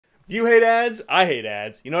You hate ads? I hate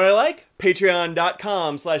ads. You know what I like?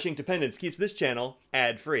 Patreon.com/inkdependence keeps this channel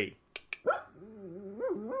ad-free.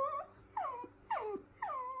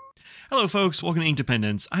 Hello folks, welcome to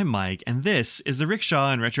Inkdependence. I'm Mike, and this is the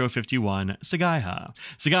Rickshaw and Retro 51 Seigaiha.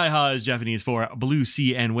 Seigaiha is Japanese for blue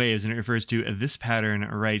sea and waves, and it refers to this pattern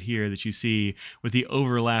right here that you see with the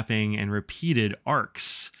overlapping and repeated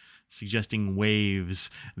arcs, suggesting waves.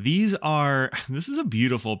 This is a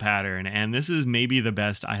beautiful pattern, and this is maybe the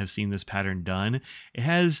best I have seen this pattern done. It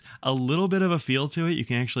has a little bit of a feel to it. You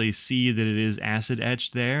can actually see that it is acid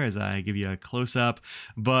etched there as I give you a close-up,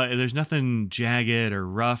 but there's nothing jagged or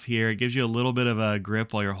rough here. It gives you a little bit of a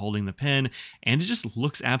grip while you're holding the pen, and it just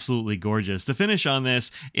looks absolutely gorgeous. The finish on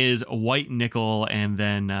this is white nickel, and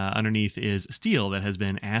then underneath is steel that has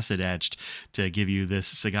been acid etched to give you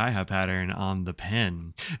this Seigaiha pattern on the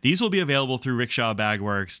pen. These will be available through Rickshaw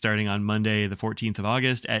Bagworks starting on Monday, the 14th of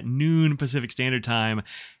August at noon Pacific Standard Time.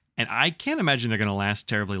 And I can't imagine they're going to last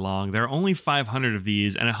terribly long. There are only 500 of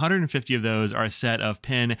these, and 150 of those are a set of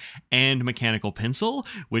pen and mechanical pencil,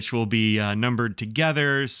 which will be numbered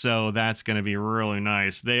together, so that's going to be really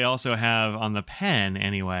nice. They also have, on the pen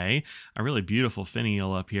anyway, a really beautiful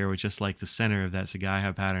finial up here with just like the center of that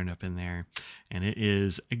Seigaiha pattern up in there. And it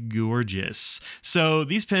is gorgeous. So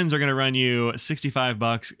these pens are going to run you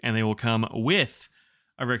 $65, and they will come with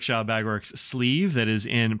a Rickshaw Bagworks sleeve that is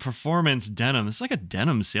in performance denim. It's like a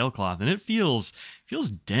denim sailcloth, and it feels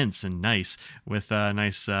dense and nice with a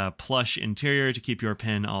nice plush interior to keep your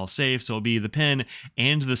pen all safe. So it'll be the pen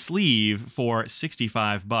and the sleeve for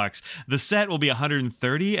 $65. The set will be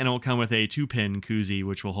 $130, and it will come with a 2-pin koozie,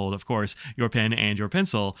 which will hold, of course, your pen and your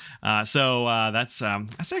pencil. So that's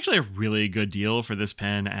actually a really good deal for this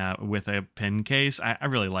pen with a pen case. I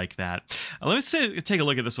really like that. Let's take a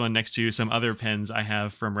look at this one next to some other pens I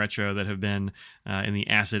have from Retro that have been in the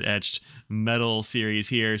acid etched metal series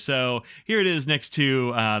here. So here it is next to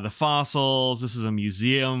the fossils. This is a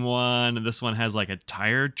museum one. This one has like a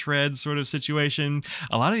tire tread sort of situation.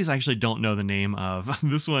 A lot of these I actually don't know the name of.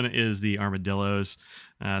 This one is the armadillos.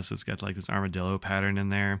 So it's got like this armadillo pattern in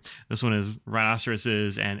there. This one is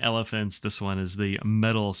rhinoceroses and elephants. This one is the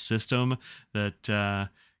metal system that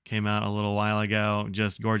came out a little while ago.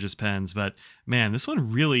 Just gorgeous pens. But man, this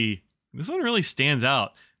one really stands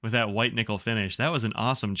out with that white nickel finish. That was an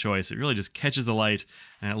awesome choice. It really just catches the light,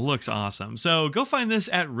 and it looks awesome. So go find this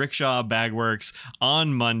at Rickshaw Bagworks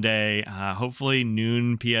on Monday. Hopefully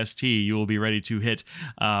noon PST. You will be ready to hit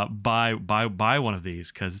buy one of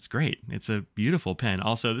these because it's great. It's a beautiful pen.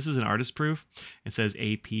 Also, this is an artist proof. It says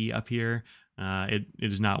AP up here. It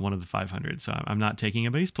is not one of the 500, so I'm not taking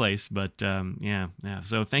anybody's place, but yeah.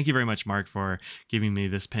 So thank you very much, Mark, for giving me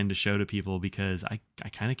this pen to show to people, because I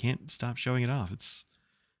kind of can't stop showing it off. It's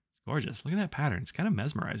gorgeous. Look at that pattern. It's kind of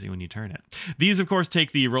mesmerizing when you turn it. These, of course,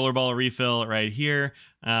 take the rollerball refill right here,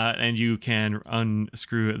 and you can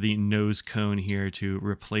unscrew the nose cone here to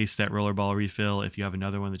replace that rollerball refill if you have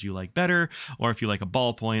another one that you like better, or if you like a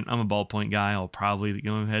ballpoint. I'm a ballpoint guy. I'll probably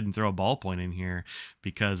go ahead and throw a ballpoint in here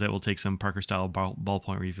because it will take some Parker-style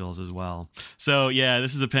ballpoint refills as well. So yeah,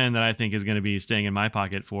 this is a pen that I think is going to be staying in my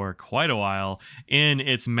pocket for quite a while in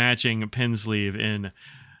its matching pen sleeve in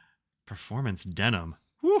performance denim.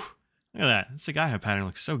 Whew. Look at that. That Seigaiha pattern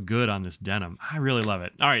looks so good on this denim. I really love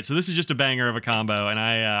it. All right, so this is just a banger of a combo, and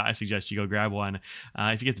I suggest you go grab one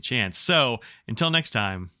if you get the chance. So until next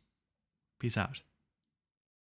time, peace out.